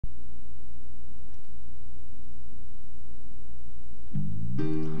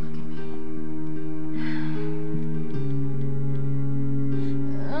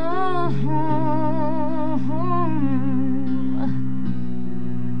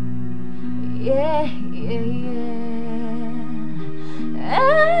Yeah, yeah, yeah.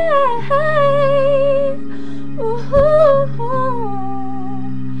 Hey, ooh,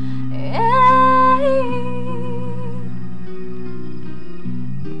 yeah.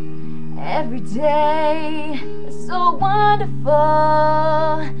 Every day is so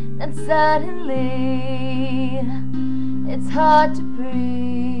wonderful, then suddenly it's hard to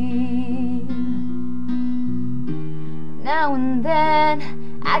breathe. Now and then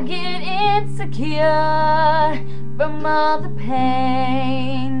I get insecure from all the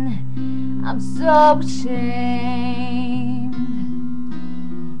pain. I'm so ashamed.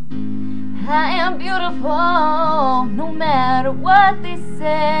 I am beautiful no matter what they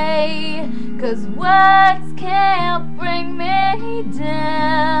say, 'cause words can't bring me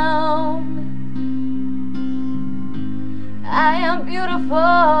down. I am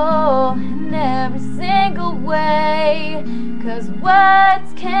beautiful in every single way, 'cause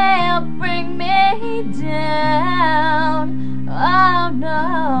words can't bring me down. Oh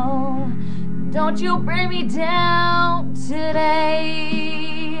no, don't you bring me down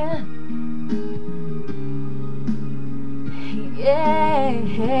today. Yeah.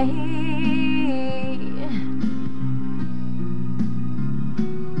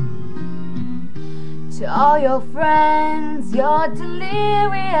 To all your friends, you're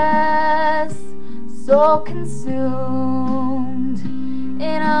delirious, so consumed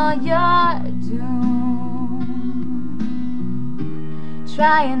in all your doom,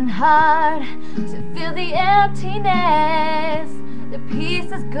 trying hard to fill the emptiness. The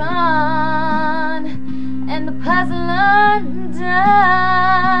piece is gone and the puzzle undone.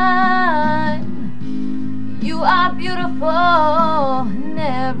 You are beautiful in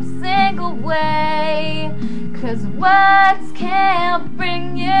every single way, 'cause words can't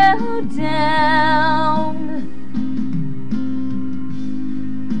bring you down.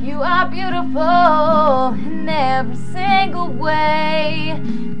 You are beautiful in every single way,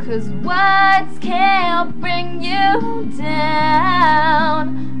 'cause words can't bring you down.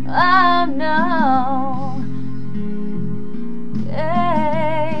 Oh no.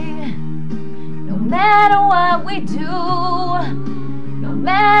 Hey. No matter what we do, no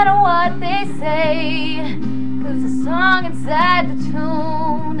matter what they say, 'cause the song inside the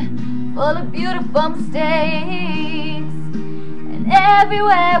tune full of beautiful mistakes. And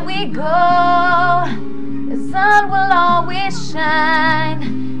everywhere we go, the sun will always shine.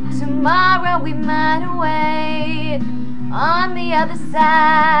 Tomorrow we might awake on the other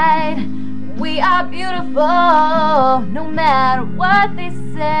side. We are beautiful no matter what they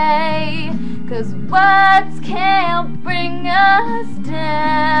say, 'cause words can't bring us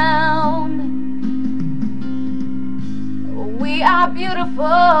down. We are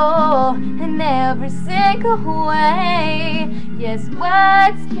beautiful in every single way. Yes,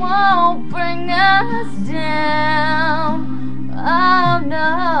 words won't bring us down. Oh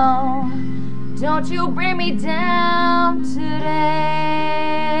no, don't you bring me down today.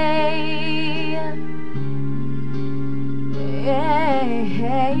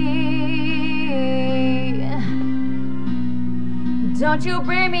 Yeah. Don't you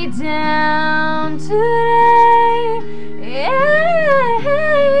bring me down today. Yeah.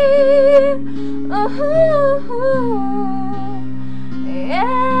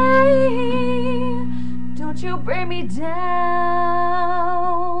 Yeah. Don't you bring me down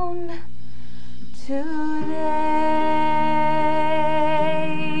today.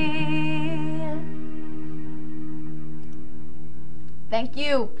 Thank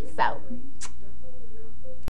you. Peace out.